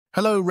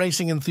Hello,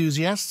 racing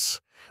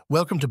enthusiasts.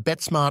 Welcome to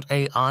BetSmart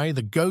AI,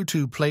 the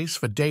go-to place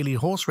for daily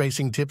horse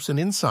racing tips and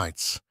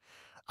insights.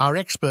 Our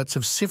experts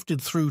have sifted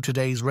through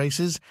today's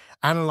races,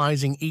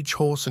 analyzing each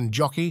horse and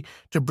jockey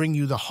to bring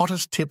you the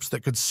hottest tips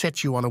that could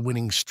set you on a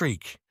winning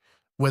streak.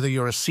 Whether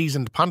you're a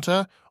seasoned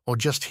punter or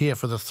just here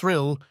for the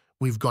thrill,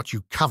 we've got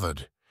you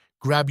covered.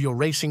 Grab your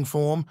racing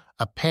form,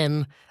 a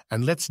pen,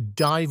 and let's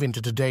dive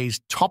into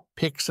today's top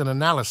picks and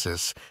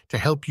analysis to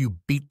help you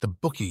beat the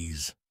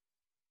bookies.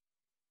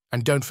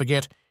 And don't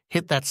forget,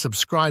 hit that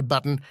subscribe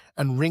button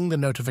and ring the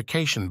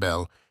notification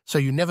bell so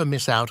you never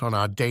miss out on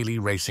our daily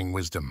racing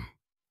wisdom.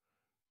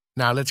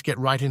 Now let's get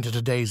right into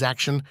today's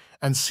action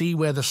and see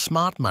where the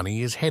smart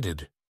money is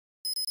headed.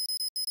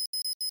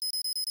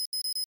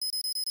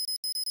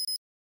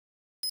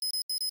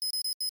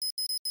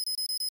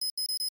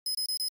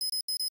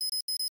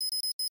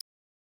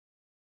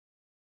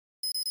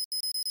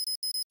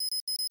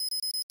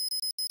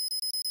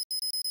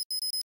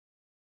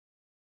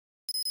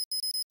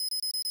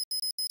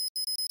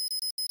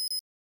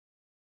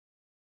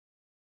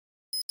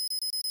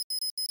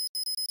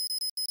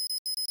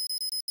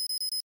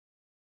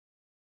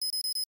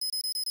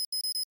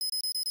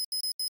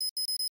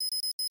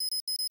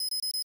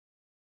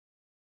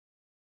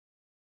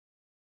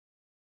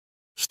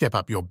 Step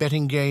up your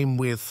betting game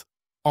with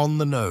On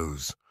the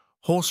Nose,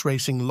 Horse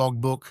Racing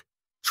Logbook,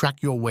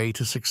 Track Your Way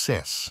to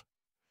Success.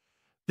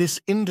 This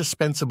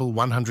indispensable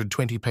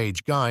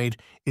 120-page guide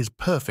is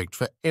perfect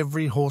for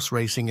every horse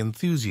racing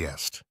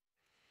enthusiast.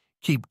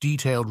 Keep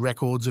detailed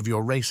records of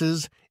your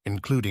races,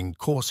 including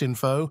course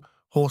info,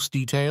 horse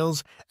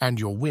details, and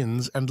your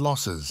wins and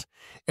losses.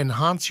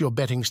 Enhance your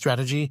betting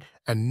strategy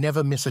and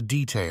never miss a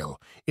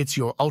detail. It's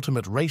your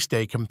ultimate race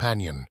day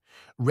companion.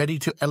 Ready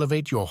to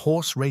elevate your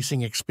horse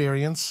racing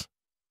experience?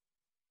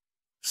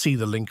 See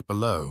the link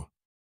below.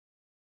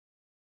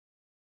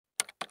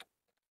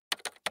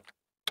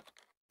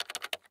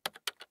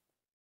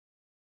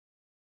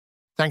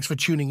 Thanks for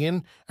tuning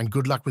in and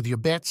good luck with your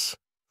bets.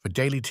 For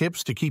daily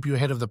tips to keep you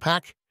ahead of the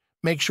pack,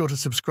 make sure to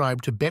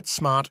subscribe to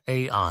BetSmart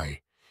AI.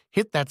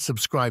 Hit that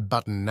subscribe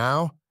button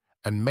now,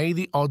 and may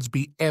the odds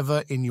be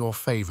ever in your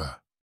favor.